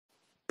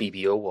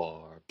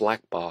BBOR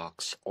Black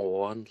Box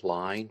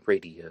Online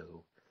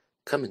Radio,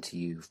 coming to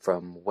you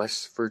from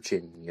West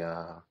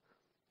Virginia.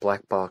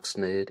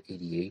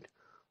 BlackBoxNid88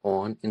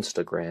 on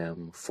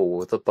Instagram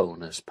for the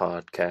bonus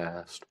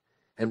podcast.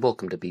 And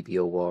welcome to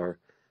BBOR,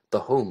 the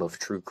home of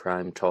true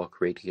crime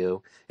talk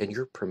radio and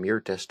your premier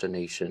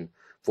destination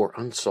for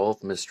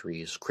unsolved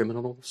mysteries,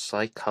 criminal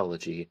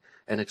psychology,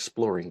 and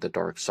exploring the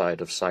dark side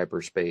of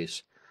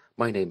cyberspace.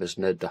 My name is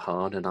Ned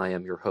DeHaan, and I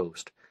am your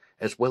host,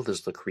 as well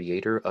as the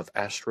creator of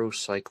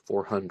AstroPsych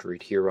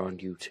 400 here on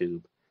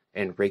YouTube,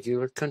 and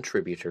regular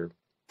contributor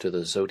to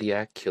the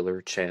Zodiac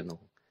Killer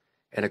channel.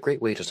 And a great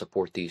way to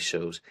support these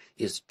shows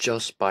is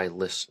just by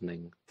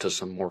listening to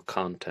some more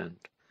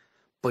content.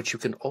 But you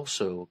can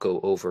also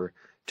go over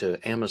to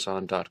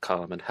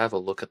Amazon.com and have a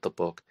look at the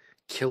book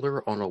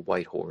Killer on a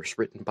White Horse,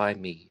 written by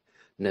me,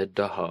 Ned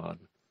DeHaan.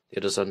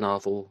 It is a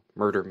novel,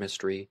 murder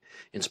mystery,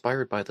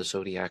 inspired by the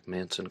Zodiac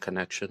Manson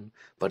connection,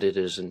 but it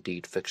is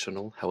indeed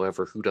fictional.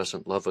 However, who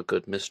doesn't love a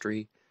good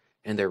mystery?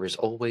 And there is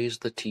always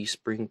the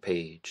TeeSpring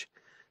page.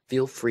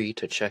 Feel free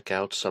to check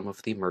out some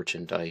of the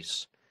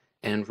merchandise.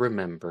 And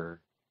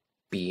remember,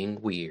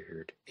 being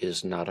weird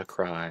is not a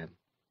crime.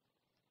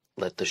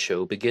 Let the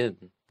show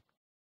begin.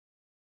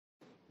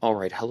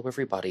 Alright, hello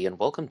everybody, and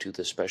welcome to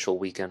this special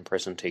weekend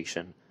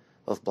presentation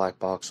of Black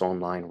Box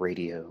Online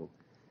Radio.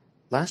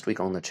 Last week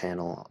on the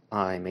channel,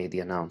 I made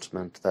the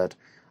announcement that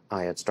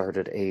I had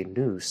started a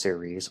new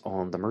series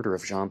on the murder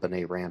of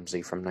JonBenet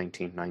Ramsey from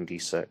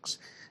 1996,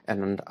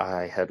 and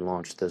I had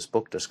launched this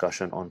book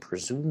discussion on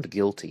Presumed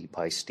Guilty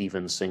by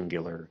Stephen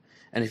Singular.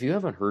 And if you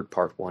haven't heard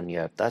part 1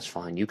 yet, that's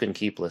fine, you can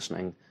keep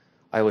listening.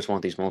 I always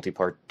want these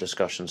multi-part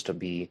discussions to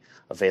be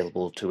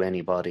available to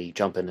anybody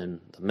jumping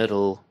in the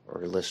middle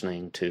or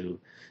listening to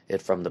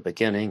it from the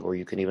beginning, or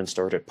you can even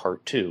start at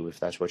part 2 if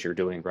that's what you're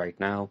doing right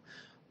now.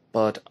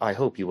 But I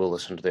hope you will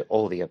listen to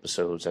all the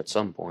episodes at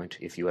some point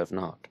if you have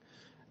not.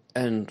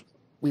 And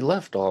we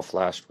left off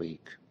last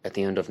week at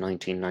the end of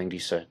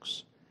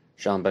 1996.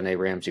 JonBenet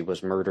Ramsey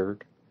was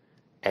murdered,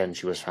 and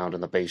she was found in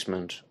the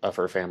basement of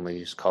her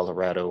family's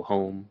Colorado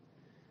home.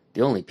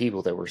 The only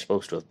people that were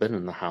supposed to have been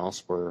in the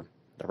house were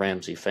the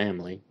Ramsey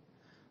family,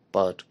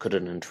 but could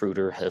an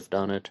intruder have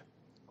done it?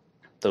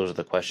 Those are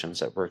the questions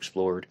that were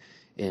explored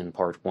in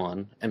part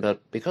 1, but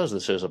because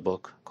this is a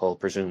book called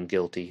Presumed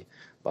Guilty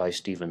by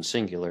Stephen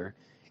Singular,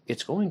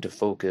 it's going to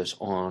focus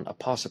on a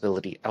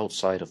possibility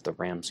outside of the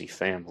Ramsey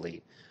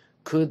family.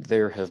 Could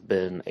there have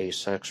been a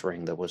sex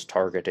ring that was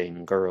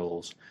targeting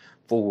girls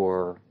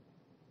for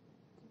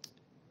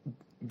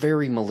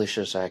very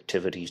malicious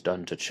activities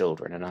done to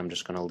children? And I'm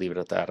just going to leave it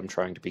at that. I'm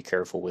trying to be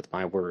careful with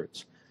my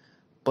words.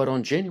 But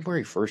on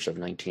January 1st of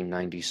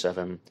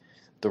 1997,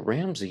 the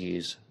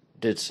Ramseys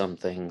did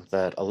something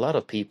that a lot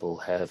of people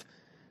have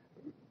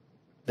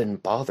been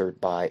bothered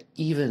by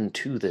even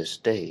to this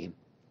day.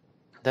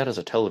 That is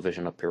a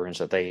television appearance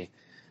that they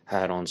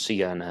had on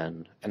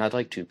CNN, and I'd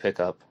like to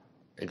pick up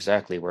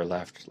exactly where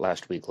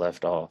last week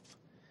left off.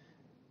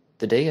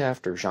 The day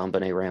after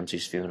JonBenet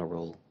Ramsey's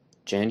funeral,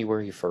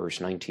 January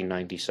 1st,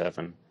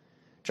 1997,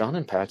 John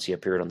and Patsy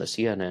appeared on the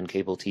CNN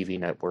cable TV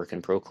network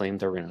and proclaimed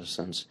their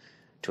innocence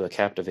to a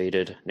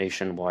captivated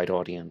nationwide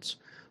audience,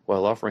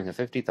 while offering a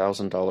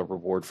 $50,000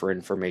 reward for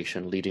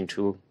information leading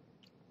to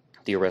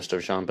the arrest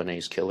of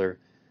JonBenet's killer.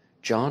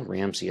 John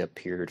Ramsey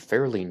appeared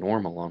fairly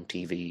normal on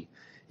TV,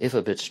 if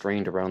a bit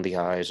strained around the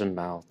eyes and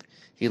mouth.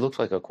 He looked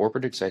like a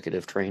corporate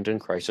executive trained in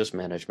crisis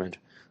management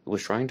who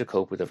was trying to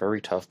cope with a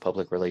very tough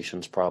public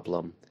relations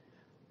problem.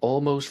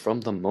 Almost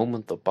from the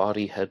moment the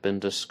body had been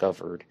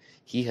discovered,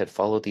 he had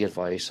followed the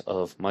advice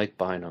of Mike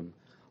Bynum,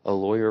 a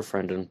lawyer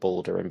friend in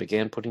Boulder, and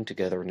began putting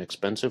together an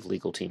expensive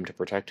legal team to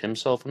protect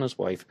himself and his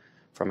wife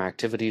from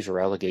activities or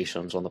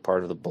allegations on the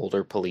part of the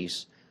Boulder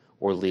police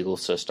or legal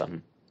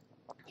system.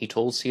 He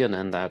told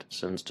CNN that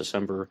since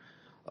December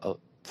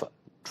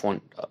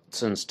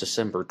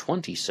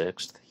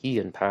 26th, he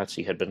and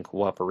Patsy had been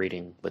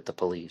cooperating with the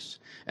police.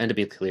 And to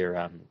be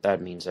clear,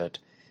 that means that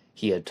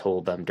he had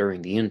told them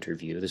during the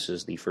interview. This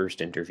is the first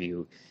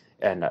interview,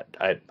 and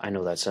I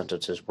know that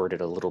sentence is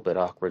worded a little bit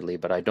awkwardly,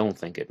 but I don't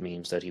think it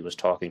means that he was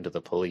talking to the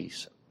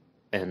police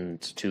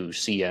and to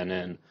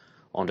CNN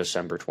on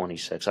December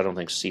 26th. I don't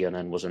think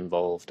CNN was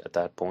involved at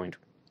that point.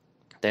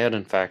 They had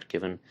in fact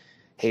given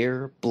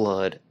hair,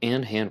 blood,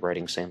 and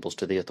handwriting samples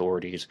to the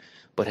authorities,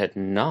 but had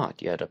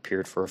not yet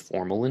appeared for a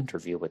formal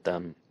interview with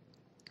them.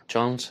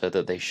 John said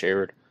that they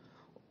shared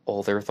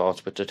all their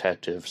thoughts with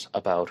detectives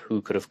about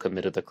who could have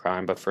committed the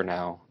crime, but for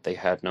now, they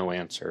had no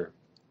answer.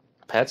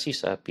 Patsy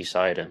sat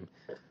beside him,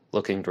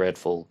 looking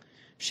dreadful.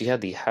 She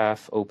had the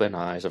half-open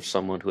eyes of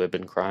someone who had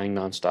been crying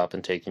nonstop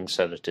and taking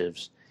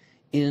sedatives.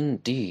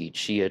 Indeed,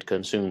 she had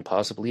consumed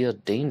possibly a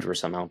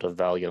dangerous amount of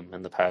Valium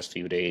in the past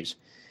few days.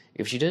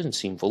 If she didn't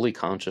seem fully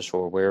conscious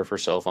or aware of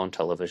herself on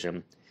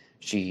television,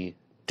 she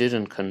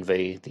didn't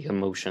convey the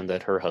emotion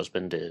that her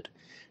husband did.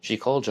 She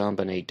called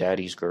JonBenet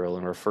Daddy's girl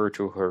and referred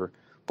to her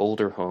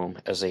Boulder home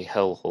as a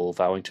hellhole,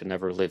 vowing to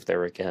never live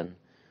there again.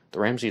 The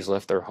Ramseys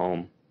left their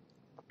home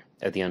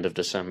at the end of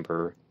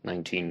December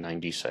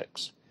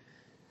 1996.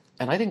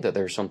 And I think that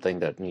there's something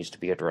that needs to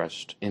be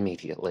addressed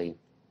immediately,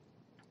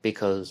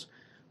 because,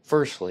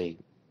 firstly,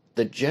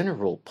 the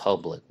general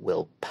public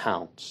will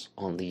pounce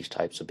on these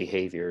types of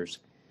behaviors.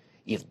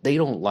 If they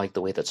don't like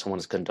the way that someone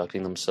is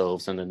conducting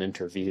themselves in an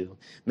interview,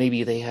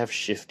 maybe they have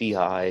shifty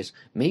eyes,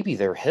 maybe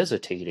they're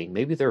hesitating,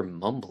 maybe they're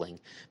mumbling,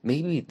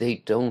 maybe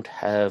they don't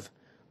have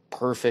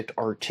perfect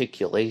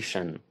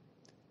articulation.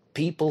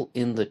 People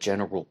in the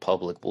general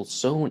public will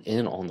zone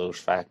in on those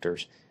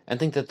factors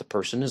and think that the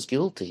person is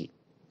guilty.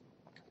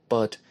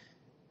 But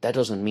that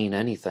doesn't mean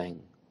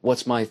anything.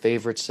 What's my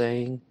favorite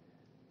saying?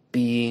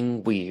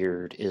 Being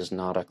weird is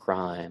not a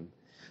crime.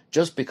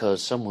 Just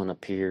because someone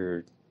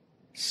appeared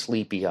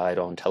sleepy-eyed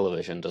on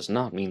television does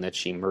not mean that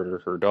she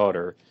murdered her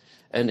daughter.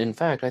 And in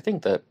fact, I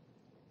think that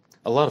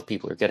a lot of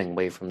people are getting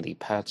away from the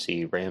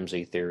Patsy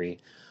Ramsey theory,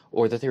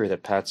 or the theory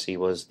that Patsy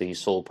was the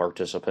sole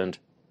participant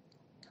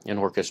in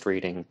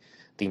orchestrating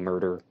the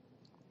murder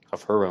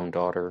of her own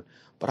daughter.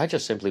 But I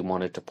just simply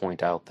wanted to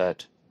point out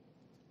that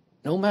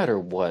no matter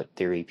what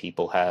theory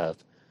people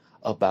have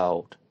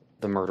about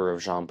the murder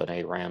of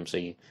JonBenet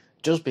Ramsey,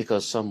 just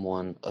because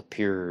someone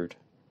appeared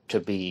to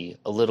be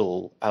a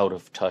little out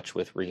of touch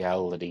with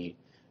reality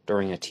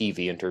during a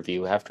TV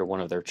interview after one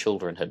of their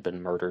children had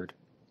been murdered,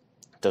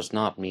 does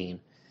not mean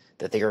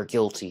that they are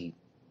guilty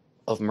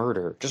of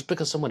murder. Just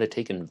because someone had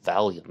taken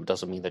Valium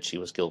doesn't mean that she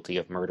was guilty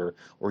of murder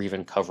or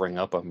even covering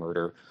up a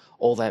murder.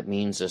 All that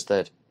means is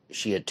that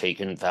she had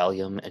taken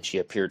Valium and she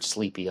appeared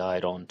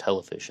sleepy-eyed on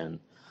television.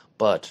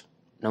 But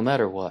no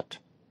matter what,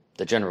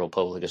 the general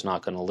public is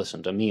not going to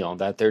listen to me on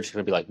that. They're just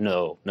going to be like,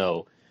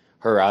 no,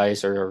 her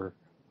eyes are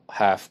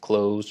half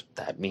closed.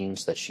 That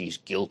means that she's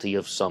guilty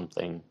of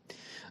something.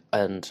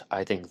 And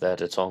I think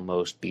that it's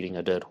almost beating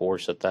a dead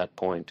horse at that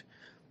point.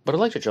 But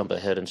I'd like to jump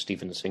ahead in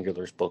Stephen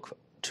Singular's book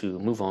to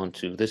move on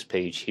to this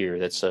page here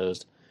that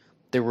says,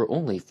 there were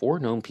only 4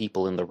 known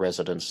people in the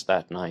residence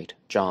that night: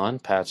 John,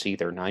 Patsy,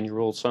 their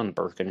 9-year-old son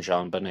Burke, and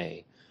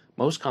JonBenet.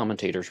 Most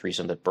commentators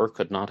reasoned that Burke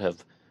could not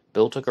have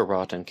built a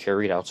garrote and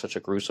carried out such a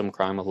gruesome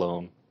crime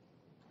alone,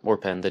 or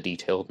penned the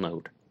detailed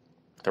note.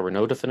 There were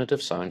no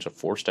definitive signs of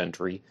forced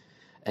entry,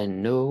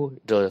 and no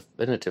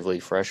definitively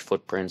fresh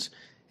footprints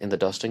in the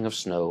dusting of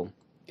snow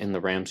in the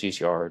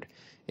Ramseys' yard.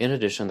 In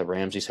addition, the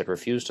Ramseys had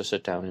refused to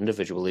sit down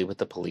individually with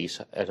the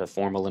police at a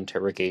formal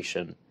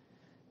interrogation.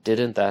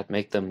 Didn't that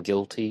make them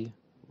guilty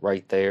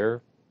right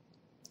there?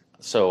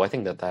 So I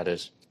think that that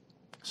is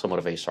somewhat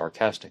of a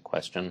sarcastic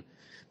question,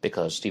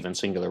 because Stephen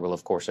Singular will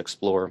of course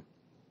explore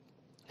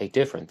a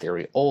different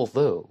theory,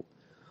 although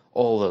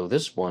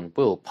this one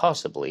will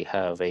possibly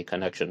have a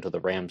connection to the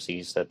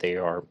Ramseys, that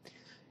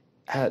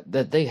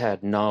they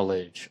had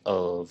knowledge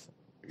of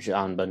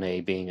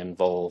JonBenet being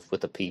involved with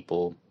the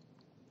people,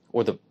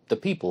 or the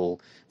people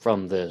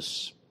from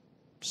this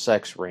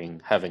sex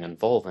ring having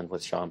involvement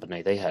with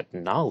JonBenet. They had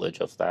knowledge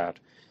of that,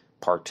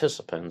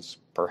 participants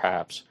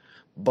perhaps,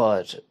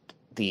 but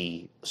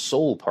the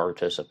sole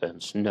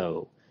participants,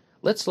 no.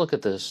 Let's look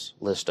at this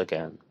list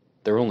again.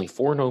 There are only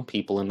 4 known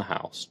people in the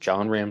house: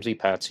 John Ramsey,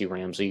 Patsy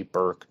Ramsey,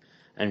 Burke,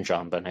 and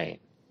JonBenet.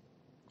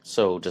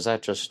 So does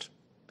that just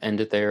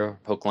end it there?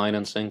 Hook, line,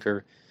 and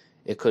sinker?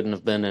 It couldn't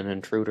have been an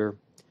intruder?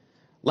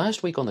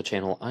 Last week on the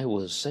channel, I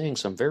was saying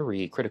some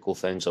very critical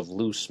things of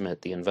Lou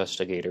Smith, the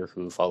investigator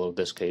who followed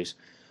this case.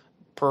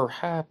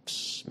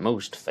 Perhaps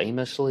most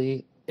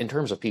famously, in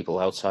terms of people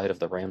outside of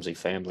the Ramsey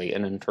family,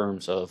 and in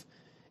terms of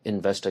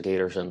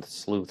investigators and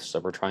sleuths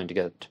that were trying to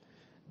get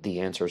the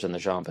answers in the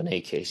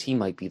JonBenet case, he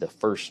might be the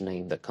first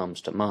name that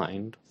comes to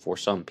mind for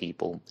some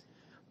people.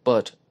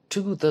 But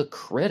to the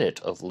credit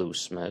of Lou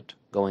Smith,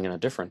 going in a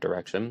different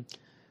direction,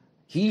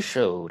 he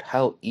showed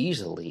how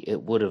easily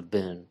it would have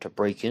been to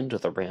break into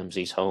the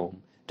Ramseys'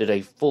 home, did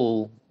a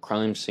full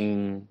crime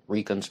scene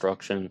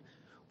reconstruction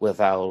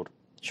without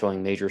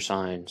showing major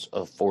signs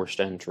of forced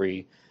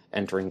entry,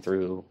 entering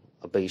through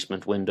a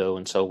basement window,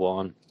 and so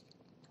on,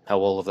 how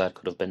all of that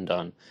could have been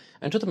done.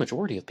 And to the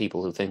majority of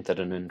people who think that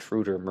an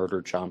intruder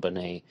murdered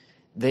JonBenet,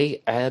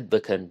 they add the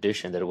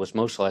condition that it was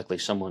most likely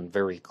someone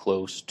very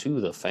close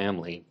to the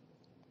family.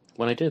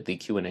 When I did the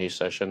Q&A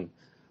session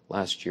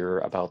last year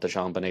about the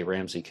JonBenet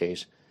Ramsey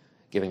case,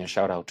 giving a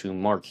shout out to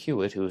Mark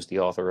Hewitt, who is the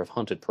author of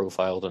Hunted,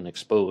 Profiled, and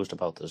Exposed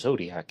about the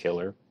Zodiac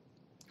Killer,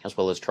 as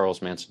well as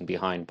Charles Manson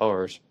Behind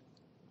Bars,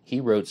 he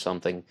wrote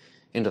something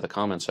into the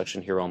comment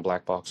section here on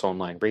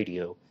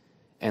BlackBoxOnlineRadio,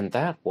 and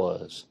that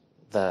was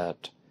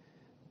that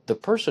the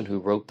person who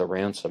wrote the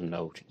ransom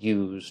note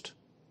used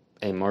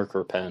a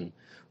marker pen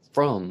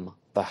from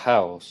the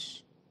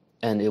house,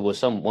 and it was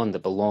someone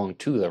that belonged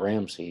to the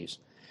Ramseys.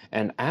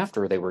 And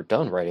after they were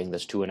done writing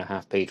this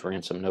 2.5-page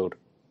ransom note,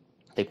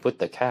 they put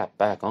the cap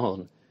back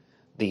on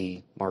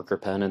the marker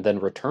pen and then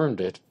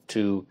returned it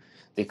to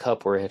the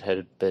cup where it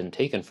had been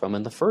taken from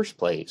in the first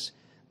place.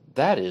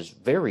 That is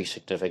very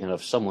significant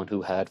of someone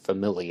who had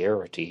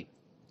familiarity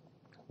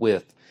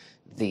with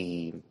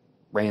the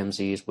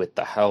Ramseys, with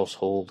the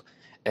household,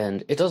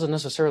 and it doesn't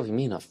necessarily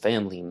mean a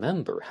family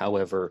member.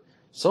 However,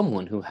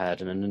 someone who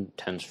had an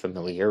intense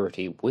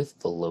familiarity with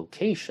the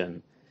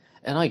location.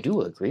 And I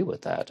do agree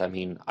with that. I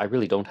mean, I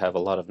really don't have a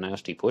lot of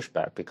nasty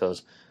pushback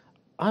because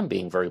I'm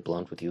being very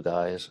blunt with you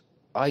guys.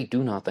 I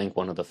do not think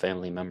one of the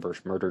family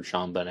members murdered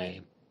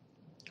JonBenet.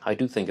 I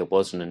do think it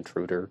was an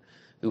intruder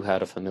who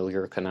had a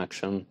familiar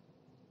connection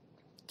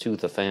to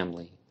the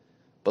family.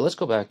 But let's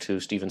go back to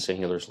Stephen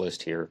Singular's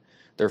list here.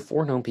 There are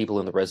 4 known people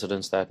in the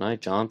residence that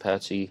night: John,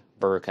 Patsy,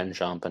 Burke, and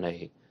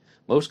JonBenet.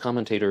 Most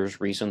commentators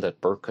reason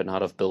that Burke could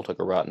not have built a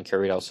garrote and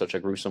carried out such a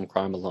gruesome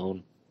crime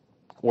alone,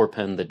 or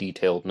penned the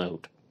detailed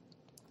note.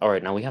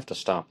 Alright, now we have to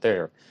stop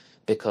there,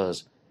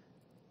 because,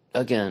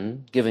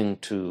 again, giving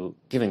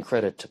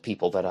credit to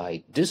people that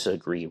I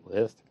disagree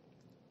with,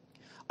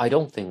 I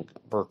don't think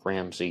Burke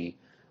Ramsey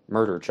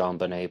murdered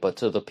JonBenet, but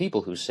to the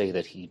people who say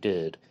that he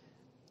did,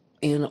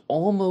 in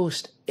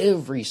almost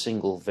every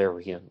single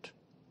variant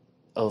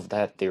of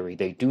that theory,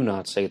 they do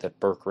not say that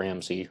Burke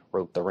Ramsey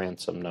wrote the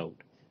ransom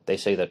note. They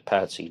say that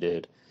Patsy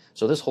did.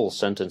 So this whole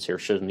sentence here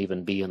shouldn't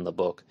even be in the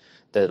book.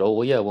 That,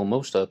 oh, yeah, well,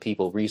 most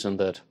people reason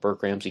that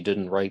Burke Ramsey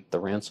didn't write the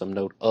ransom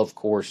note. Of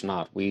course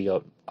not.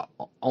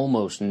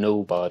 Almost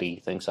nobody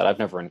thinks that. I've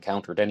never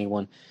encountered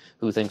anyone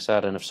who thinks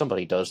that, and if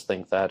somebody does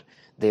think that,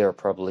 they are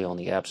probably on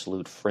the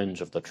absolute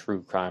fringe of the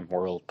true crime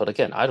world. But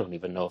again, I don't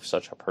even know if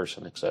such a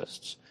person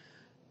exists.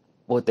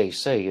 What they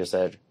say is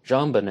that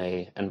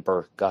JonBenet and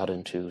Burke got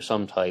into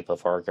some type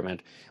of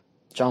argument.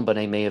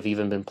 JonBenet may have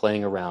even been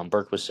playing around.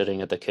 Burke was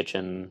sitting at the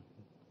kitchen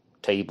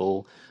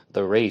table,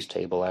 the Raze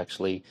table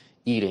actually,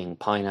 eating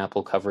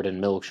pineapple covered in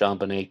milk.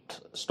 JonBenet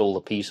stole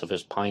a piece of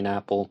his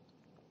pineapple,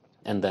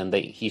 and then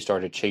he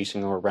started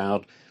chasing her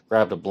around,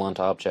 grabbed a blunt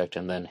object,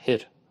 and then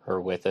hit her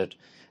with it.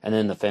 And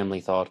then the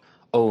family thought,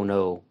 oh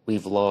no,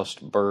 we've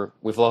lost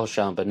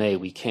JonBenet,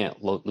 we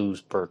can't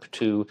lose Burke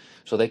too.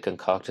 So they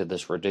concocted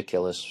this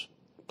ridiculous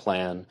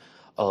plan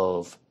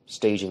of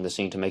staging the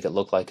scene to make it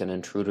look like an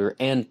intruder,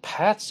 and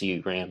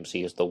Patsy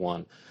Ramsey is the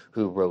one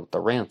who wrote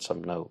the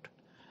ransom note.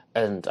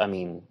 And, I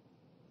mean,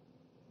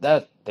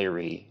 that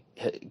theory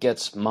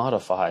gets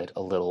modified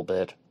a little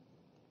bit,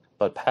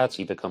 but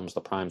Patsy becomes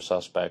the prime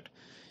suspect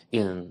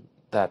in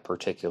that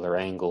particular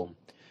angle.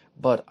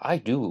 But I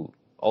do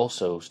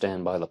also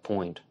stand by the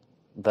point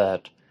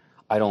that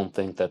I don't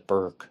think that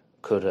Burke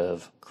could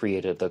have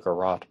created the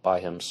garrote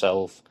by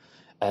himself,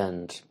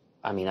 and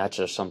I mean, that's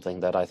just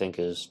something that I think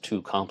is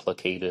too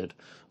complicated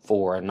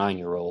for a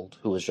 9-year-old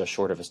who is just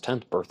short of his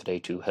 10th birthday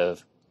to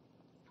have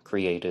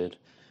created.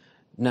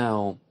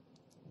 Now,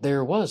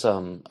 there was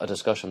a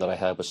discussion that I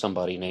had with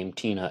somebody named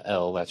Tina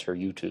L., that's her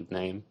YouTube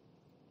name,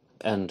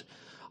 and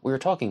we were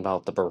talking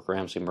about the Burke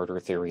Ramsey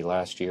murder theory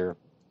last year,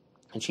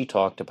 and she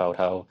talked about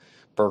how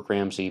Burke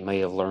Ramsey may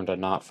have learned a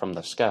knot from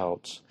the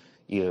Scouts,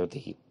 either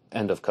the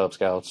end of Cub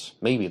Scouts,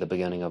 maybe the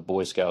beginning of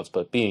Boy Scouts,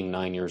 but being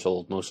 9 years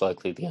old, most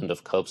likely the end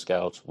of Cub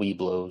Scouts,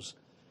 Weeblos,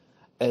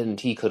 and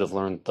he could have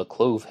learned the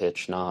clove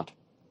hitch knot,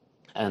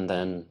 and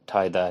then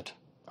tied that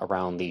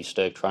around the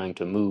stick, trying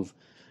to move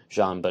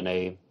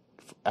JonBenet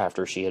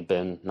after she had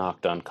been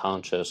knocked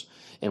unconscious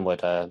in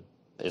what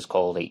is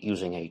called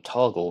using a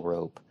toggle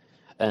rope.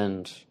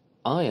 And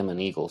I am an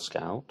Eagle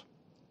Scout.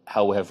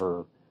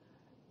 However,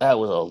 that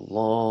was a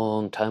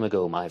long time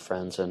ago, my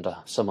friends, and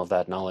some of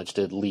that knowledge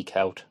did leak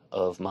out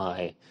of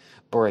my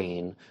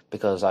brain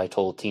because I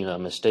told Tina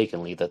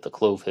mistakenly that the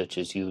clove hitch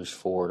is used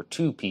for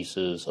 2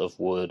 pieces of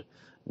wood,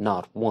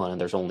 not 1,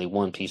 and there's only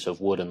 1 piece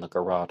of wood in the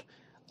garrote.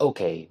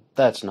 Okay,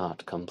 that's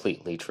not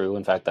completely true.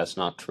 In fact, that's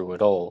not true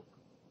at all.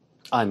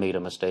 I made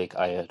a mistake.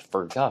 I had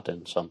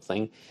forgotten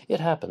something. It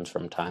happens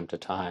from time to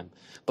time.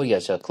 But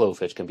yes, a clove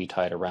hitch can be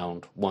tied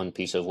around 1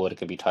 piece of wood. It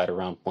can be tied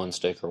around 1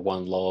 stick or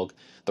 1 log.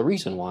 The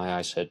reason why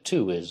I said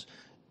 2 is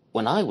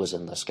when I was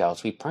in the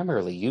Scouts, we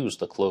primarily used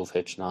the clove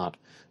hitch knot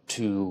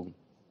to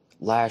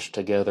lash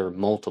together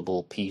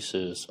multiple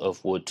pieces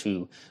of wood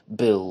to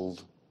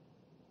build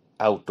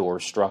outdoor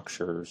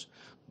structures,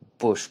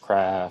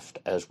 bushcraft,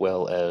 as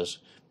well as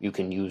you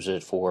can use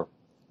it for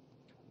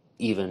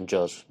even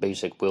just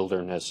basic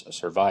wilderness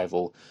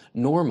survival.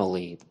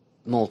 Normally,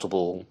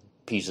 multiple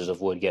pieces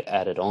of wood get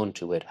added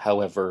onto it.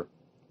 However,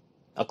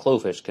 a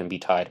clove hitch can be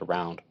tied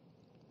around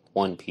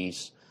 1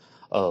 piece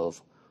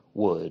of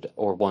wood,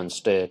 or 1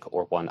 stick,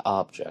 or 1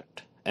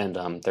 object. And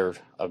there's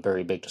a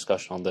very big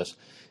discussion on this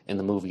in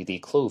the movie The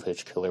Clove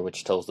Hitch Killer,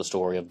 which tells the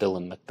story of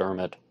Dylan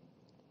McDermott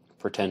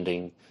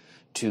pretending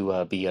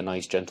to be a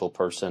nice, gentle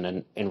person,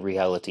 and in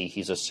reality,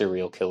 he's a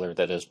serial killer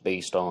that is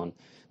based on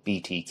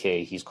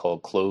BTK. He's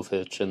called Clove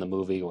Hitch in the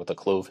movie, or the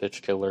Clove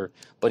Hitch Killer,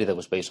 but that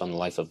was based on the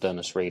life of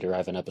Dennis Rader. I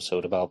have an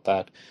episode about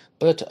that,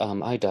 but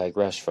I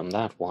digress from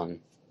that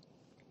one.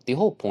 The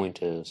whole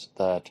point is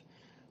that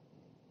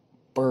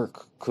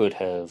Burke could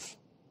have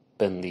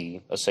been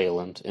the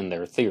assailant in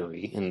their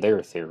theory,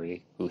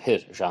 who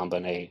hit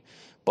JonBenet,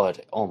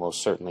 but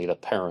almost certainly the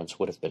parents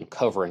would have been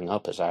covering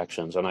up his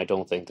actions, and I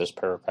don't think this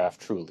paragraph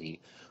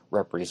truly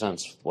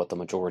represents what the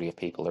majority of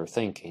people are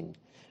thinking.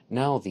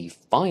 Now, the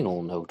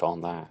final note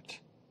on that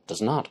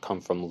does not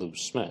come from Lou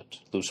Smith.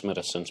 Lou Smith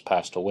has since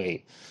passed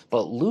away,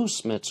 but Lou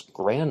Smith's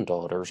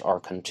granddaughters are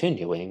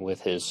continuing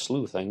with his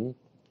sleuthing,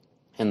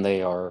 and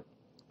they are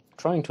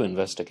trying to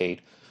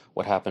investigate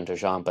what happened to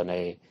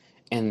JonBenet,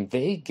 and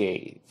they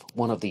gave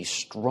one of the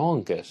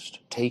strongest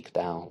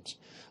takedowns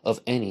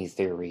of any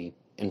theory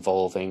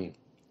involving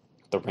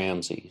the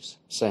Ramseys,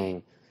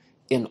 saying,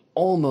 in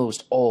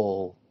almost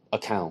all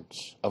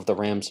accounts of the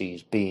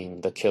Ramseys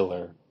being the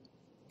killer,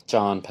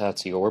 John,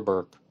 Patsy, or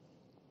Burke,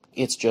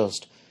 it's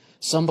just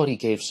somebody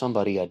gave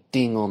somebody a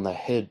ding on the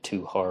head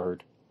too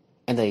hard,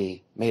 and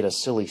they made a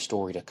silly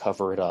story to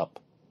cover it up.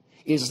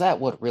 Is that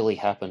what really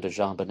happened to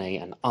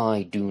JonBenet? And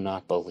I do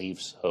not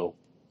believe so.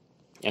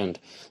 And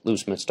Lou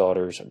Smith's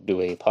daughters do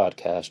a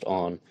podcast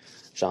on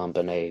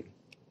JonBenet.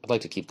 I'd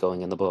like to keep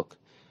going in the book.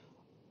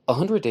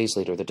 100 days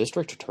later, the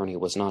district attorney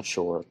was not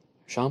sure.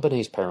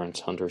 JonBenet's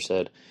parents, Hunter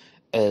said,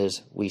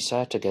 as we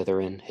sat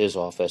together in his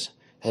office,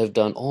 have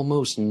done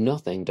almost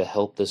nothing to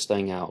help this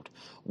thing out.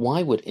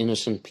 Why would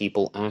innocent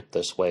people act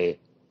this way?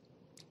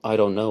 I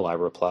don't know, I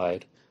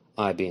replied,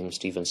 I being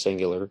Stephen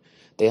Singular.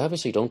 They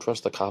obviously don't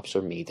trust the cops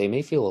or me. They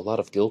may feel a lot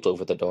of guilt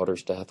over the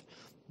daughter's death,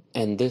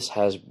 and this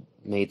has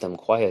made them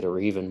quiet or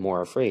even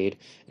more afraid,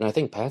 and I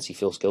think Patsy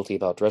feels guilty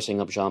about dressing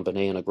up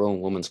JonBenet in a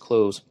grown woman's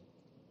clothes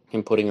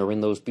and putting her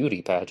in those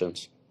beauty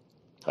pageants.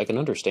 I can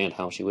understand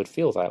how she would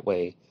feel that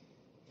way.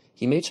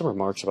 He made some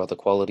remarks about the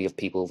quality of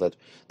people that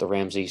the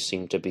Ramseys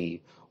seemed to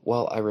be.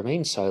 While I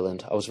remained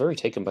silent, I was very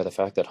taken by the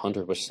fact that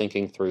Hunter was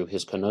thinking through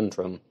his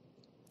conundrum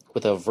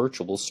with a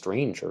virtual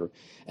stranger,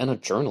 and a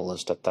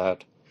journalist at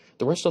that.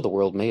 The rest of the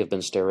world may have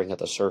been staring at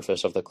the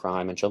surface of the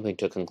crime and jumping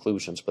to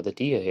conclusions, but the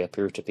DA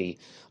appeared to be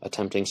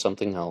attempting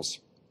something else.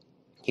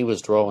 He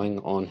was drawing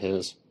on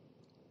his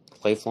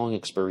lifelong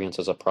experience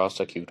as a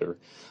prosecutor,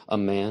 a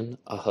man,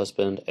 a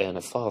husband, and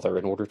a father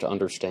in order to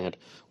understand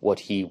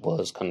what he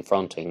was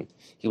confronting.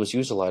 He was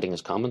utilizing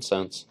his common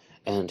sense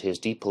and his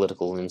deep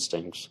political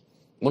instincts.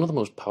 One of the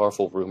most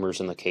powerful rumors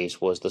in the case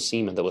was the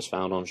semen that was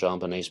found on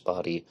JonBenet's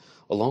body,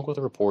 along with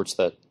the reports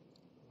that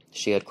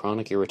she had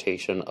chronic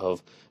irritation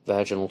of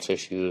vaginal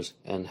tissues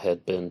and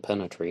had been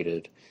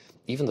penetrated,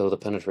 even though the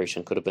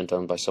penetration could have been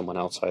done by someone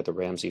outside the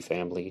Ramsey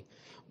family,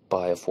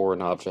 by a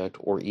foreign object,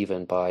 or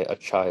even by a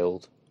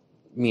child,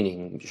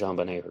 meaning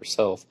JonBenet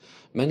herself.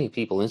 Many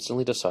people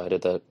instantly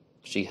decided that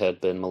she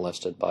had been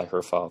molested by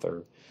her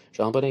father.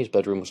 JonBenet's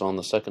bedroom was on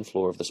the second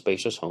floor of the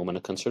spacious home and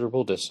a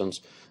considerable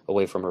distance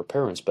away from her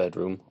parents'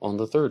 bedroom on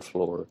the third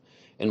floor.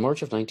 In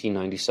March of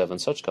 1997,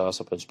 such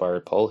gossip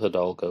inspired Paul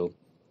Hidalgo,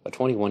 a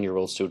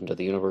 21-year-old student at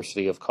the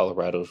University of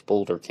Colorado's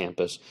Boulder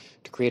campus,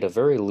 to create a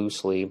very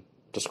loosely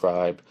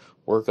described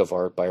work of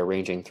art by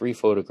arranging 3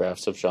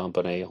 photographs of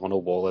JonBenet on a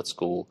wall at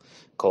school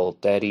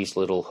called Daddy's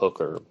Little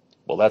Hooker.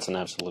 Well, that's an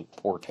absolute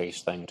poor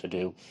taste thing to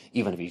do.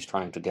 Even if he's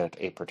trying to get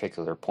a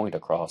particular point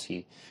across,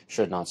 he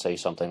should not say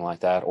something like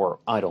that, or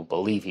I don't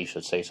believe he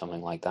should say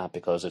something like that,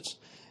 because it's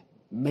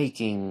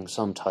making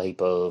some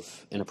type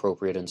of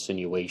inappropriate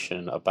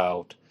insinuation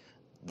about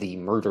the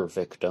murder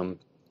victim.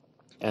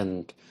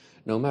 And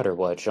no matter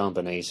what,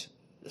 JonBenet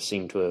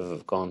seemed to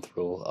have gone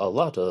through a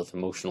lot of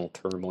emotional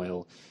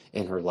turmoil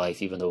in her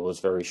life, even though it was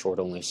very short,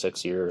 only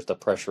 6 years, the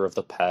pressure of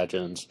the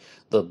pageants,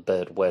 the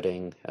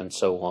bedwetting, and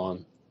so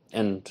on.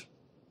 And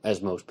as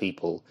most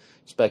people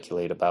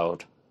speculate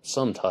about,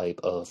 some type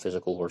of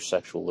physical or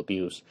sexual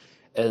abuse,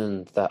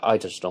 and that I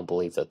just don't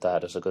believe that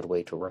that is a good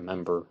way to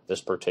remember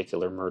this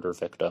particular murder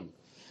victim.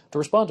 To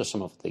respond to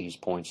some of these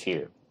points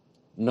here,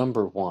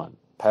 number 1,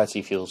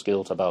 Patsy feels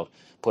guilt about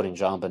putting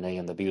JonBenet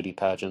in the beauty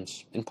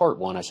pageants. In part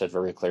 1, I said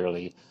very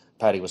clearly,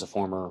 Patty was a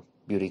former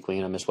beauty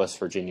queen, a Miss West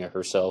Virginia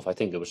herself. I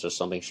think it was just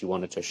something she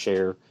wanted to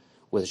share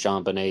with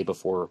JonBenet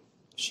before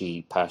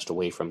she passed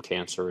away from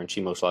cancer, and she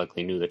most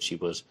likely knew that she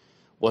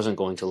wasn't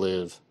going to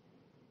live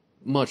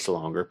much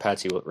longer.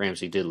 Patsy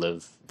Ramsey did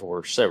live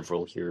for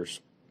several years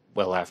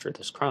well after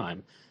this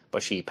crime,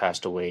 but she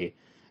passed away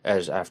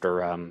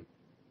after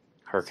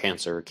her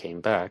cancer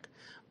came back,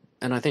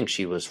 and I think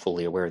she was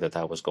fully aware that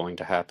that was going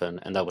to happen,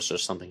 and that was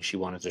just something she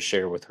wanted to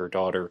share with her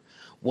daughter.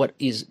 What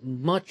is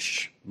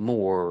much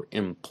more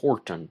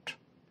important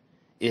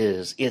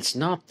is it's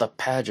not the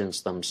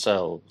pageants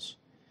themselves,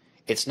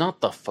 it's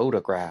not the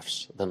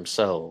photographs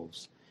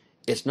themselves,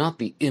 it's not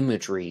the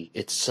imagery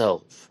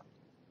itself,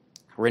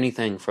 or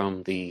anything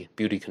from the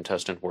beauty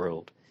contestant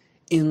world.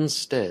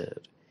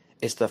 Instead,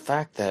 it's the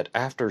fact that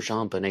after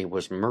JonBenet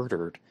was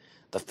murdered,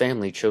 the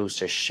family chose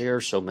to share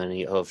so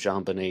many of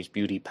JonBenet's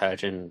beauty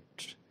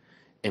pageant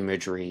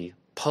imagery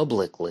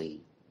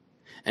publicly.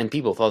 And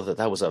people thought that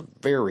that was a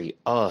very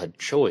odd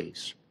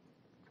choice,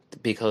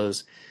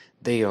 because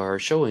they are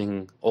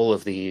showing all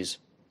of these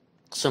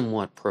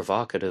somewhat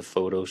provocative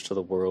photos to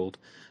the world,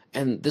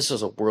 and this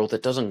is a world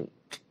that doesn't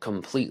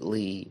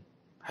completely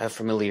have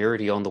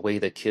familiarity on the way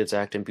that kids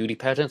act in beauty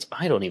pageants.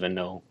 I don't even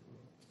know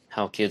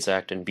how kids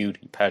act in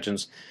beauty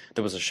pageants.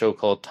 There was a show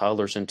called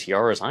Toddlers and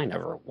Tiaras. I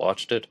never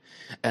watched it,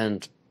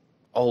 and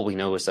all we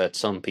know is that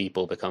some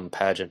people become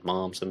pageant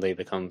moms, and they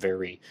become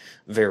very,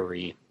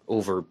 very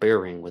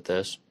overbearing with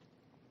this,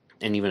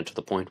 and even to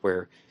the point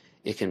where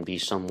it can be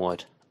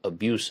somewhat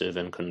abusive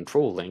and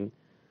controlling.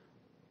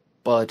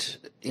 But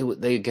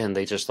they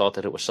just thought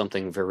that it was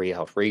something very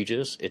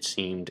outrageous. It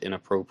seemed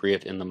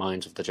inappropriate in the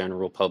minds of the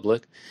general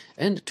public,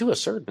 and to a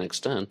certain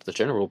extent, the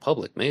general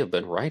public may have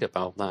been right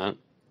about that,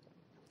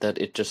 that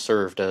it just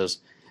served as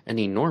an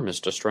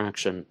enormous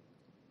distraction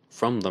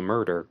from the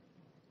murder.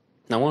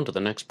 Now on to the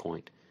next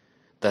point,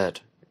 that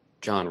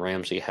John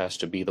Ramsey has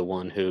to be the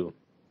one who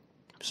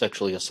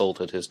sexually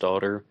assaulted his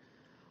daughter.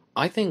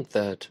 I think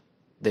that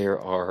there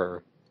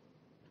are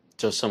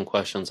just some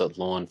questions that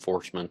law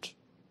enforcement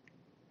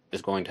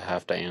is going to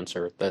have to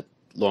answer, that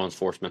law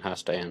enforcement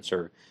has to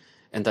answer,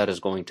 and that is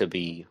going to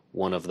be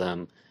one of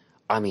them.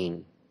 I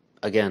mean,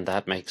 again,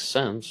 that makes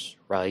sense,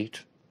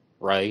 right?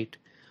 Right?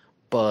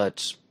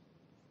 But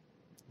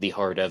the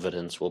hard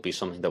evidence will be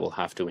something that will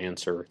have to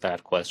answer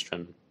that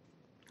question,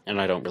 and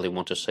I don't really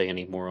want to say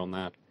any more on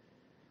that.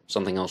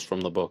 Something else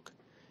from the book.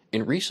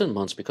 In recent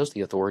months, because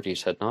the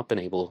authorities had not been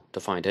able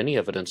to find any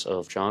evidence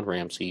of John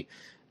Ramsey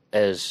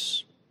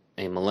as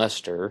a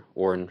molester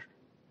or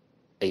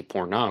a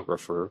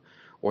pornographer,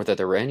 or that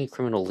there were any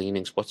criminal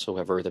leanings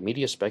whatsoever, the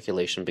media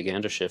speculation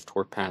began to shift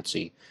toward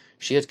Patsy.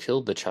 She had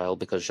killed the child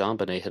because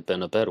JonBenet had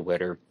been a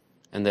bedwetter,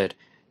 and that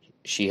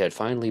she had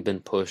finally been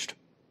pushed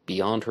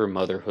beyond her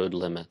motherhood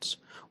limits.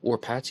 Or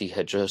Patsy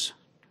had just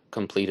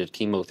completed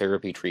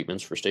chemotherapy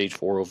treatments for stage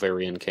 4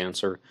 ovarian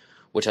cancer,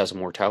 which has a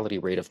mortality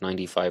rate of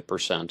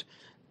 95%,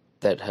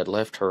 that had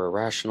left her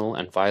irrational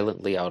and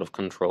violently out of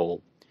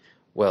control.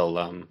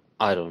 Well,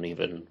 I don't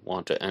even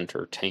want to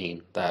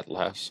entertain that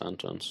last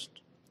sentence.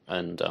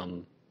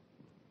 And,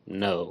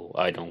 no,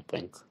 I don't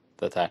think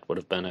that that would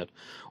have been it.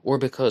 Or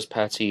because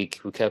Patsy,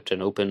 who kept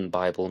an open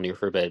Bible near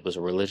her bed, was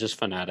a religious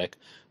fanatic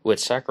who had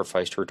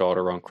sacrificed her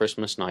daughter on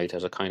Christmas night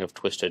as a kind of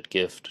twisted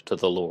gift to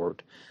the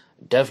Lord.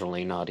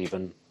 Definitely not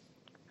even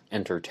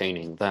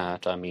entertaining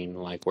that. I mean,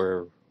 like,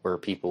 where are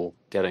people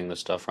getting this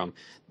stuff from?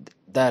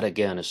 That,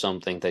 again, is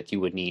something that you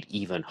would need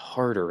even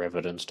harder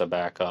evidence to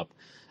back up.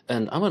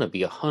 And I'm going to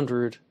be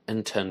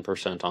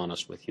 110%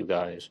 honest with you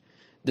guys.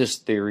 This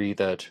theory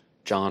that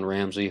John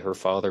Ramsey, her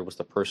father, was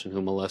the person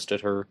who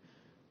molested her,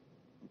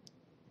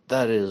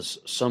 that is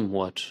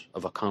somewhat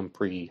of a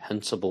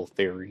comprehensible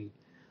theory.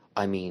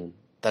 I mean,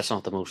 that's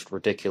not the most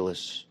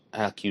ridiculous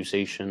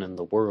accusation in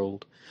the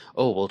world.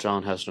 Oh, well,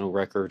 John has no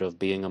record of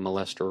being a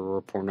molester or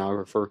a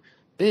pornographer.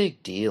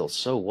 Big deal.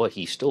 So what?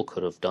 He still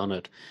could have done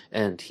it,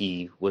 and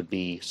he would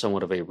be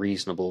somewhat of a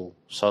reasonable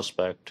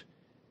suspect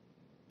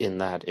in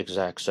that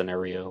exact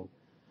scenario.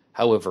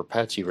 However,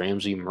 Patsy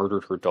Ramsey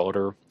murdered her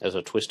daughter as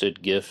a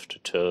twisted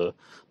gift to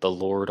the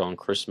Lord on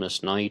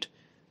Christmas night.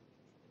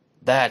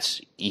 That's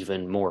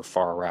even more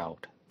far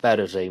out. That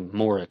is a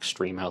more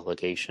extreme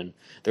allegation.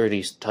 There are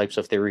these types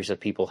of theories that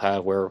people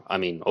have where, I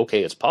mean,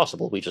 okay, it's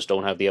possible, we just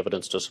don't have the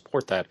evidence to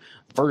support that,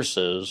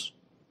 versus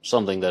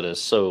something that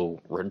is so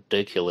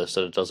ridiculous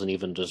that it doesn't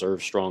even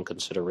deserve strong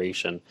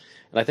consideration.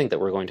 And I think that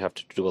we're going to have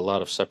to do a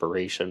lot of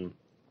separation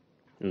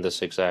in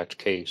this exact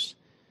case.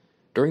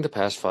 During the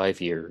past 5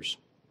 years,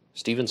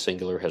 Stephen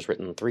Singular has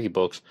written 3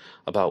 books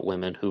about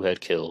women who had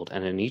killed,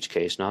 and in each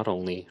case not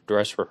only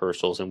dress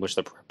rehearsals in which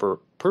the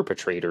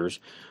perpetrators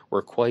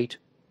were quite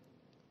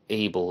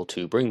able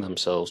to bring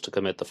themselves to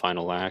commit the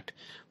final act,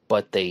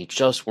 but they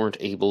just weren't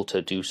able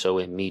to do so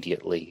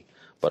immediately,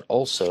 but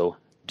also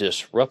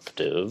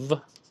disruptive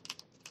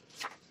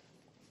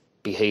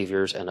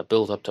behaviors and a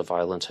build-up to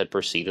violence had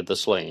preceded the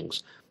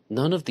slayings.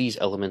 None of these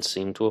elements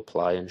seem to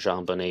apply in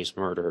JonBenet's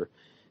murder.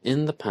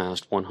 In the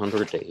past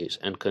 100 days,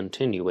 and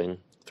continuing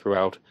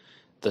throughout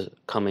the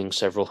coming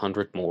several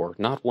hundred more,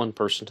 not one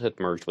person had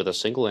emerged with a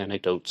single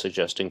anecdote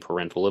suggesting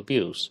parental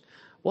abuse.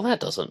 Well, that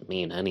doesn't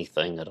mean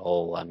anything at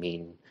all. I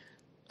mean,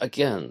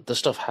 again, this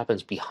stuff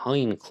happens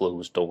behind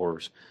closed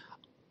doors.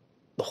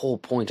 The whole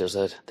point is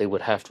that they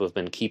would have to have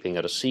been keeping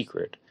it a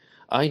secret.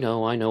 I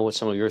know what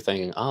some of you are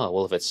thinking.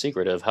 Well, if it's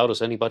secretive, how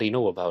does anybody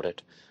know about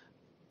it?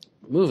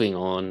 Moving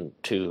on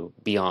to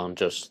beyond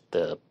just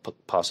the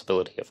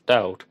possibility of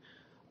doubt,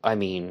 I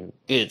mean,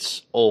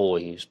 it's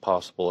always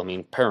possible. I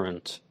mean,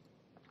 parents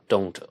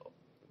don't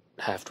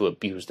have to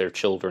abuse their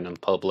children in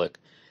public.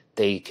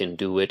 They can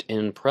do it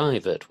in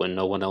private when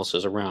no one else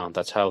is around.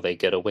 That's how they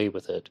get away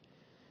with it.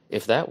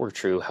 If that were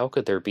true, how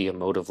could there be a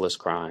motiveless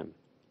crime?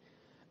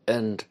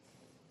 And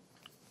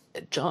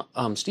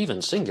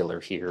Stephen Singular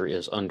here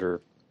is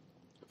under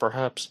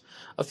perhaps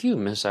a few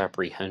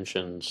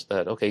misapprehensions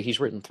that, okay, he's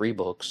written 3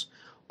 books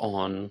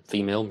on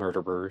female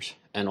murderers,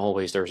 and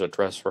always there's a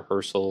dress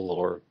rehearsal,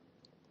 or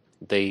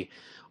they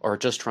are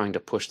just trying to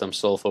push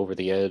themselves over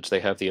the edge.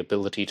 They have the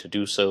ability to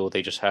do so.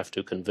 They just have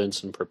to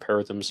convince and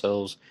prepare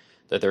themselves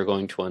that they're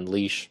going to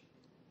unleash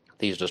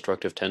these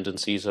destructive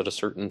tendencies at a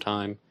certain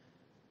time.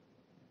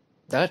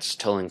 That's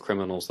telling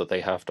criminals that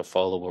they have to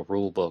follow a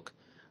rule book.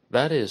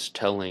 That is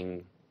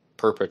telling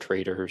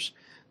perpetrators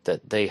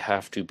that they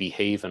have to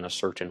behave in a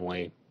certain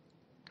way.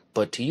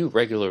 But to you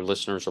regular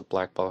listeners of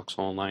Black Box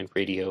Online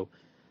Radio,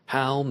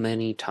 how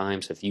many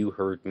times have you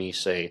heard me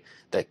say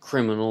that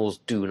criminals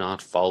do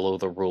not follow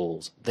the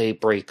rules? They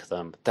break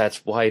them.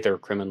 That's why they're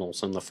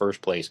criminals in the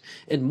first place.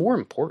 And more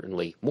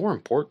importantly,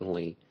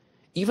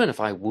 even if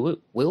I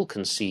will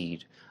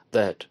concede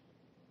that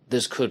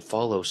this could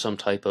follow some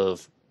type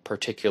of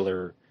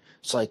particular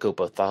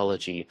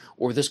psychopathology,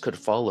 or this could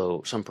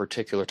follow some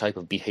particular type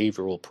of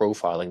behavioral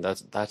profiling,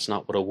 that's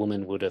not what a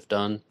woman would have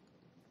done.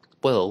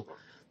 Well,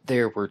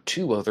 there were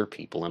two other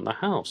people in the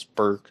house,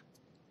 Burke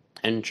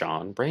and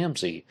John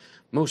Ramsey,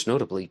 most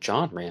notably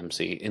John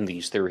Ramsey in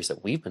these theories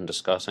that we've been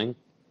discussing.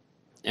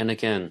 And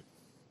again,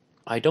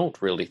 I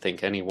don't really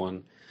think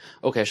anyone...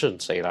 Okay, I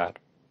shouldn't say that.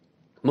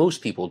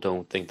 Most people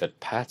don't think that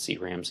Patsy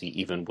Ramsey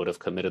even would have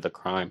committed the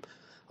crime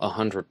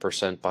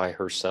 100% by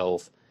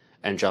herself,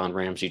 and John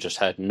Ramsey just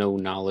had no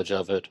knowledge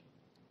of it,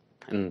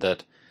 and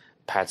that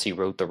Patsy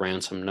wrote the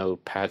ransom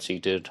note, Patsy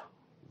did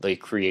the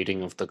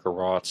creating of the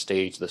garage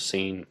stage, the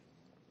scene,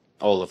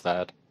 all of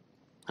that.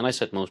 And I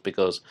said most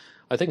because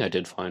I think I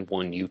did find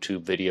one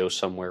YouTube video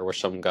somewhere where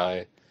some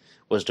guy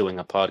was doing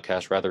a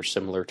podcast rather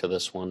similar to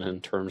this one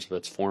in terms of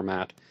its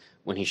format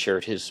when he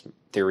shared his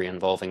theory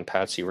involving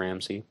Patsy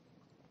Ramsey.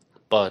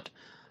 But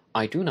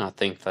I do not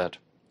think that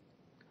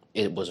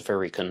it was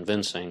very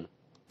convincing,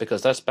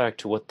 because that's back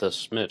to what the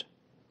Smith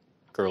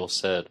girl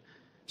said.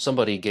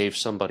 Somebody gave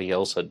somebody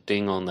else a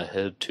ding on the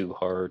head too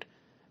hard,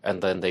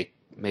 and then they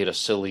made a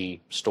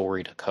silly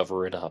story to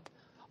cover it up.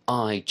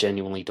 I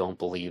genuinely don't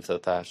believe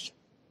that that's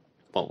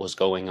what was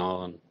going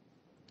on.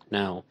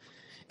 Now,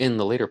 in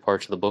the later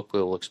parts of the book,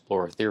 we'll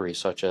explore theories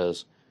such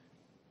as,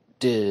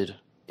 did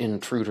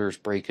intruders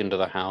break into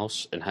the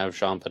house and have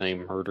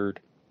JonBenet murdered,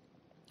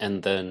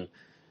 and then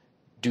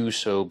do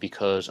so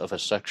because of a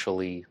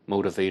sexually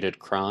motivated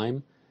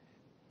crime?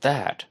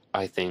 That,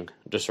 I think,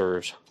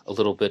 deserves a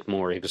little bit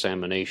more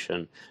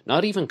examination.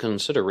 Not even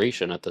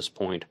consideration at this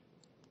point,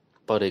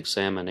 but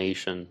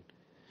examination.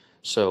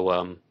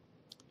 So,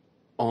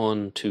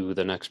 on to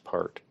the next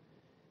part.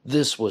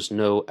 This was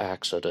no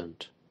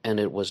accident, and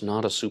it was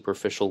not a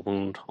superficial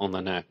wound on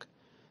the neck.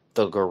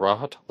 The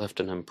garrote left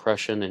an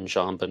impression in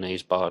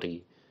JonBenet's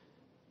body,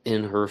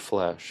 in her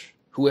flesh.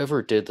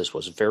 Whoever did this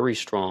was very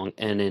strong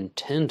and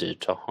intended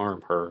to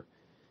harm her.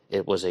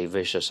 It was a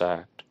vicious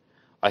act.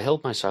 I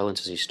held my silence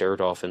as he stared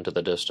off into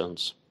the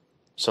distance.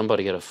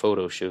 Somebody at a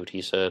photo shoot,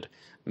 he said,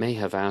 may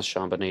have asked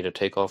JonBenet to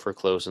take off her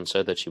clothes and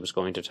said that she was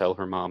going to tell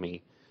her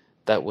mommy.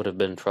 That would have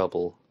been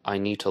trouble. I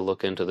need to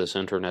look into this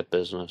internet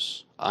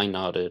business. I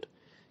nodded.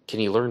 Can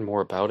you learn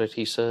more about it,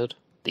 he said.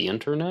 The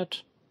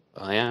internet?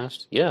 I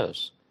asked.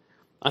 Yes.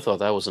 I thought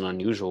that was an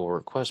unusual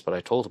request, but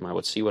I told him I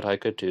would see what I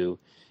could do.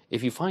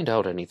 If you find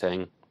out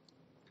anything,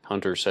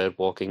 Hunter said,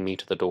 walking me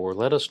to the door,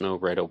 let us know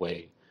right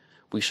away.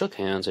 We shook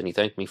hands, and he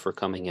thanked me for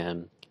coming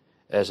in.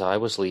 As I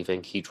was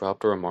leaving, he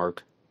dropped a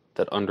remark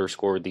that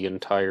underscored the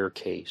entire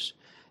case,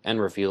 and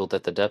revealed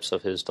that the depths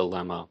of his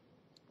dilemma.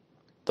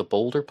 The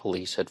Boulder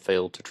police had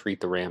failed to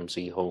treat the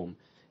Ramsey home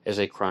as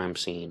a crime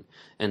scene,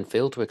 and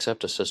failed to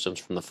accept assistance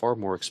from the far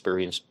more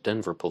experienced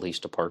Denver Police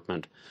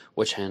Department,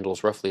 which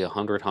handles roughly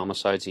 100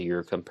 homicides a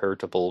year compared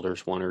to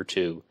Boulder's 1 or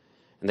 2,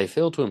 and they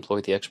failed to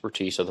employ the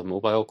expertise of the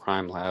Mobile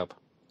Crime Lab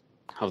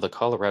of the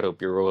Colorado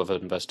Bureau of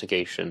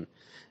Investigation,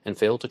 and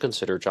failed to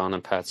consider John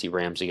and Patsy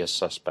Ramsey as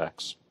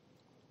suspects.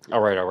 All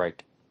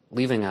right.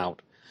 Leaving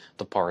out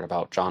the part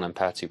about John and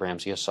Patsy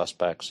Ramsey as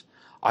suspects,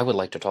 I would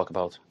like to talk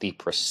about the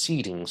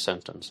preceding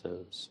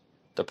sentences,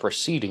 the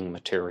preceding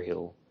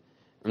material,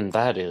 and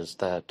that is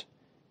that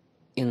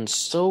in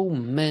so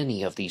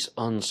many of these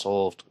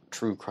unsolved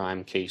true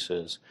crime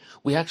cases,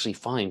 we actually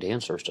find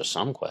answers to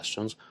some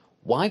questions.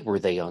 Why were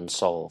they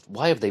unsolved?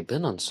 Why have they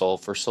been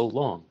unsolved for so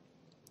long?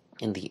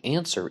 And the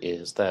answer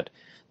is that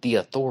the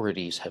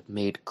authorities have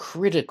made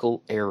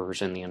critical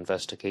errors in the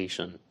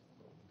investigation,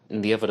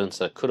 and the evidence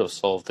that could have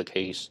solved the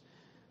case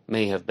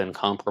may have been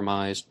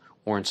compromised,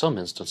 or in some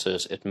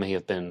instances it may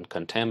have been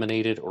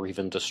contaminated or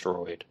even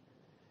destroyed.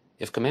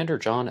 If Commander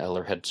John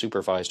Eller had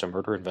supervised a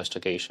murder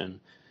investigation,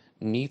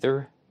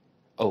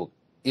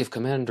 if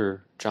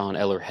Commander John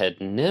Eller had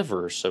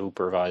never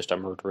supervised a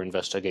murder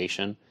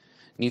investigation,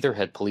 neither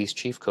had Police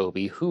Chief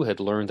Kobe, who had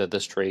learned that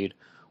this trade,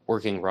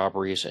 working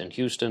robberies in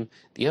Houston,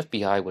 the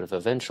FBI would have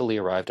eventually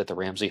arrived at the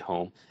Ramsey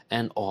home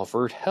and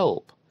offered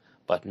help,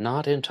 but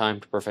not in time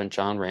to prevent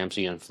John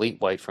Ramsey and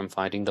Fleet White from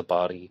finding the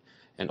body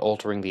and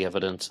altering the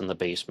evidence in the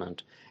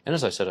basement. And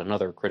as I said,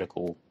 another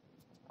critical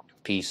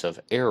piece of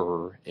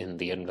error in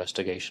the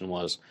investigation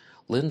was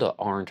Linda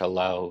Arndt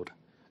allowed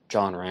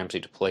John Ramsey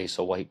to place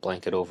a white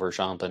blanket over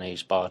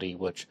JonBenet's body,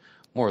 which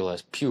more or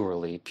less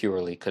purely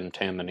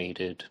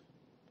contaminated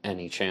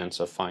any chance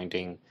of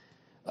finding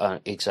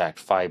exact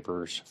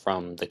fibers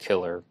from the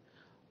killer.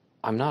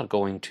 I'm not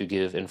going to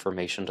give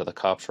information to the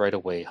cops right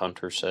away,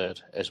 Hunter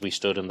said, as we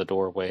stood in the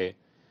doorway,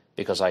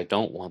 because I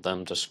don't want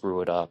them to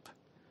screw it up.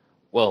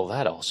 Well,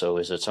 that also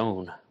is its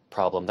own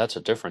problem. That's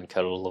a different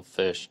kettle of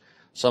fish.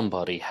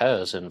 Somebody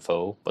has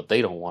info, but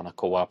they don't want to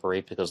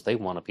cooperate because they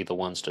want to be the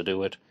ones to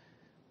do it.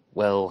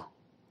 Well,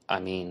 I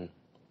mean,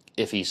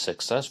 if he's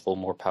successful,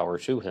 more power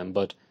to him,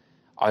 but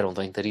I don't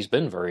think that he's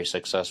been very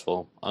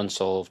successful.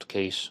 Unsolved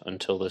case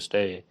until this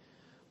day.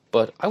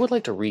 But I would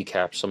like to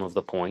recap some of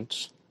the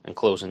points, and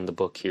closing the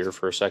book here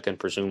for a second,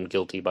 presumed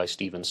guilty by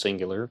Stephen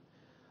Singular,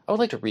 I would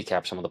like to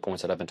recap some of the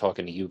points that I've been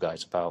talking to you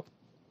guys about.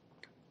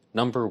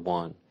 Number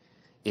one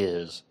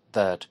is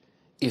that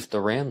if the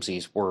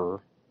Ramseys were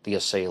the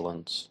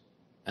assailants,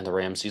 and the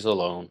Ramseys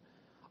alone,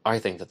 I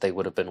think that they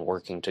would have been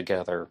working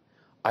together.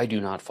 I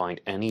do not find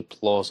any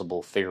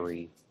plausible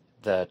theory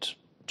that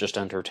just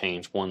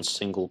entertains one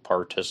single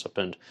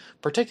participant,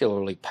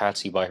 particularly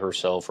Patsy by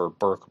herself or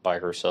Burke by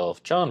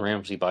herself. John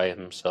Ramsey by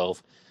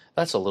himself,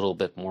 that's a little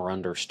bit more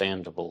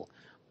understandable.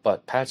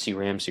 But Patsy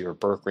Ramsey or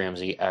Burke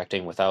Ramsey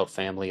acting without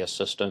family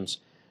assistance,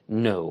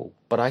 no.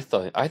 But I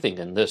think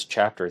in this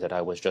chapter that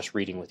I was just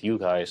reading with you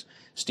guys,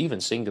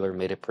 Stephen Singular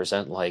made it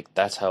present like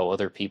that's how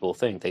other people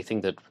think. They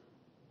think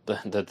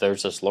that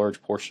there's this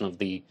large portion of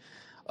the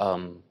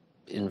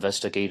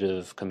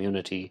investigative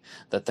community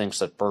that thinks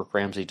that Burke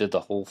Ramsey did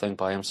the whole thing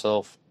by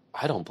himself.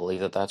 I don't believe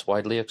that that's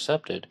widely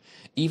accepted.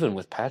 Even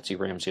with Patsy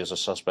Ramsey as a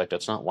suspect,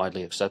 it's not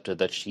widely accepted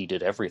that she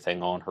did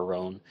everything on her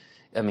own.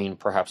 I mean,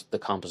 perhaps the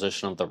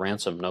composition of the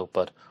ransom note,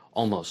 but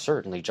almost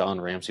certainly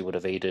John Ramsey would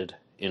have aided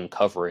in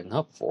covering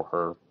up for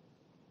her.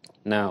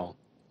 Now,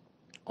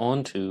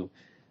 on to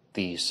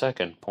the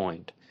second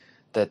point,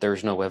 that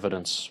there's no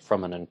evidence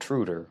from an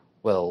intruder.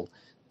 Well,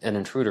 an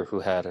intruder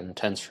who had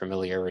intense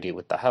familiarity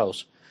with the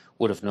house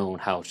would have known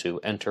how to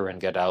enter and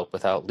get out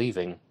without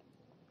leaving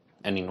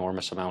an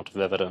enormous amount of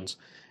evidence,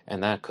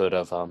 and that could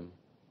have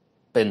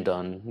been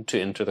done.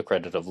 To the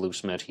credit of Lou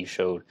Smith, he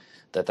showed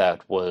that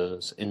that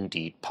was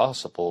indeed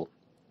possible.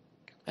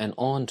 And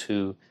on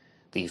to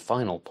the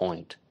final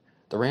point.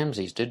 The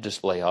Ramseys did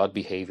display odd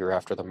behavior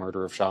after the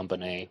murder of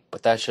JonBenet,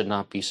 but that should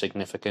not be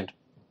significant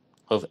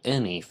of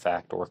any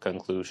fact or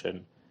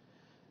conclusion.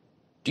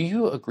 Do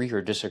you agree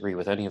or disagree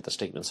with any of the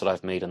statements that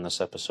I've made in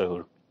this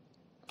episode?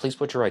 Please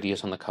put your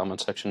ideas in the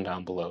comment section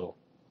down below.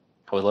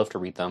 I would love to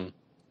read them.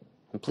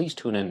 And please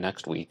tune in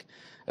next week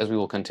as we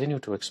will continue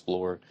to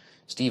explore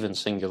Stephen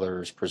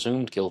Singular's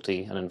presumed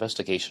guilty and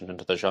investigation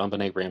into the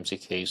JonBenet Ramsey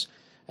case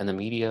and the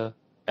media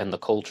and the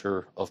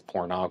culture of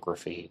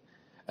pornography.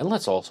 And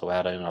let's also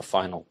add in a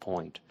final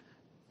point.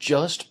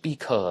 Just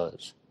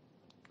because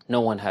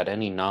no one had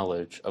any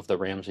knowledge of the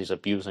Ramseys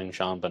abusing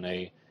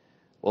JonBenet,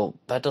 well,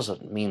 that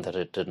doesn't mean that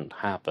it didn't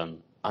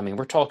happen. I mean,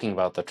 we're talking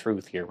about the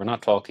truth here. We're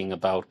not talking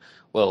about,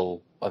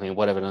 well, I mean,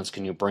 what evidence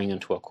can you bring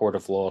into a court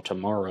of law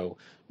tomorrow?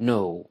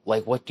 No,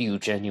 like, what do you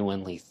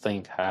genuinely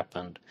think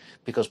happened?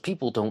 Because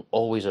people don't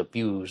always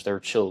abuse their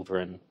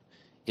children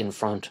in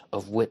front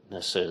of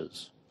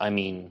witnesses. I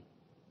mean,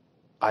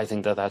 I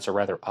think that that's a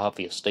rather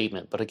obvious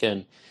statement, but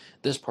again,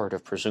 this part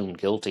of presumed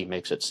guilty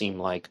makes it seem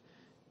like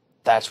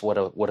that's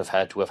what would have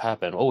had to have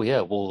happened. Oh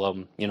yeah,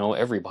 well,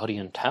 everybody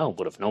in town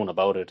would have known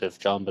about it if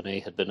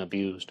JonBenet had been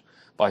abused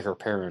by her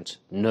parents.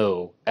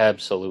 No,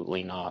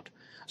 absolutely not.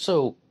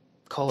 So,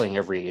 calling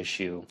every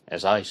issue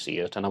as I see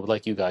it, and I would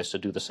like you guys to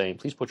do the same,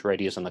 please put your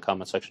ideas in the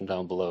comment section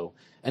down below.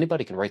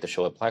 Anybody can write the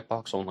show at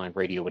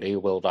BlackBoxOnlineRadio at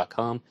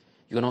AOL.com.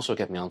 You can also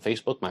get me on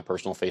Facebook. My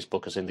personal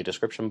Facebook is in the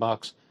description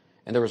box.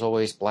 And there is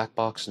always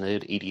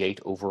BlackBoxNid88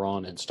 over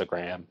on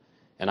Instagram.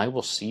 And I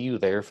will see you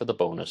there for the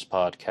bonus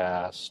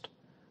podcast.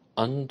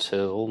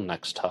 Until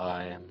next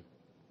time.